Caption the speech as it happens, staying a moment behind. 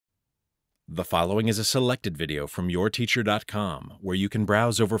The following is a selected video from yourteacher.com, where you can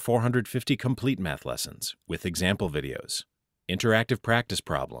browse over 450 complete math lessons with example videos, interactive practice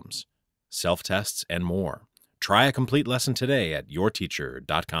problems, self-tests, and more. Try a complete lesson today at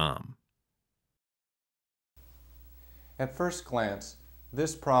yourteacher.com. At first glance,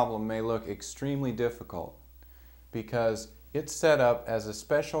 this problem may look extremely difficult because it's set up as a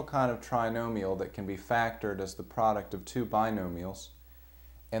special kind of trinomial that can be factored as the product of two binomials,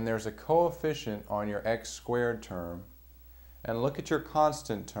 and there's a coefficient on your x squared term, and look at your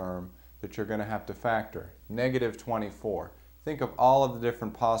constant term that you're going to have to factor, negative 24. Think of all of the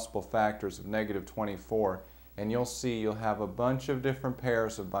different possible factors of negative 24, and you'll see you'll have a bunch of different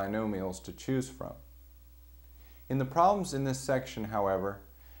pairs of binomials to choose from. In the problems in this section, however,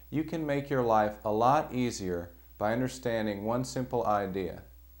 you can make your life a lot easier by understanding one simple idea.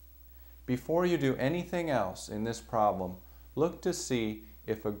 Before you do anything else in this problem, look to see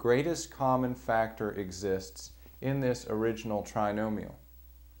if a greatest common factor exists in this original trinomial.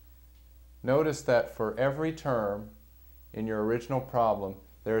 Notice that for every term in your original problem,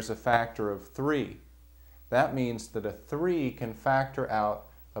 there's a factor of 3. That means that a 3 can factor out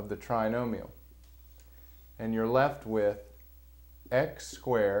of the trinomial. And you're left with x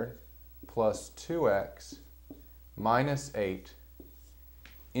squared plus 2x minus 8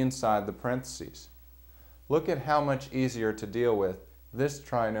 inside the parentheses. Look at how much easier to deal with this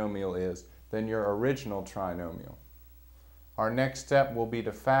trinomial is than your original trinomial. Our next step will be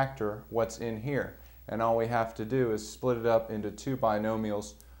to factor what's in here, and all we have to do is split it up into two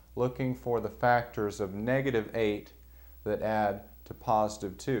binomials looking for the factors of negative 8 that add to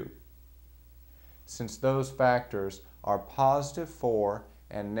positive 2. Since those factors are positive 4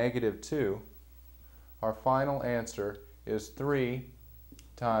 and negative 2, our final answer is 3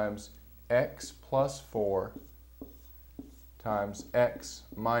 times x plus 4 times x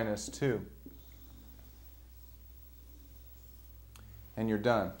minus 2. And you're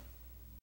done.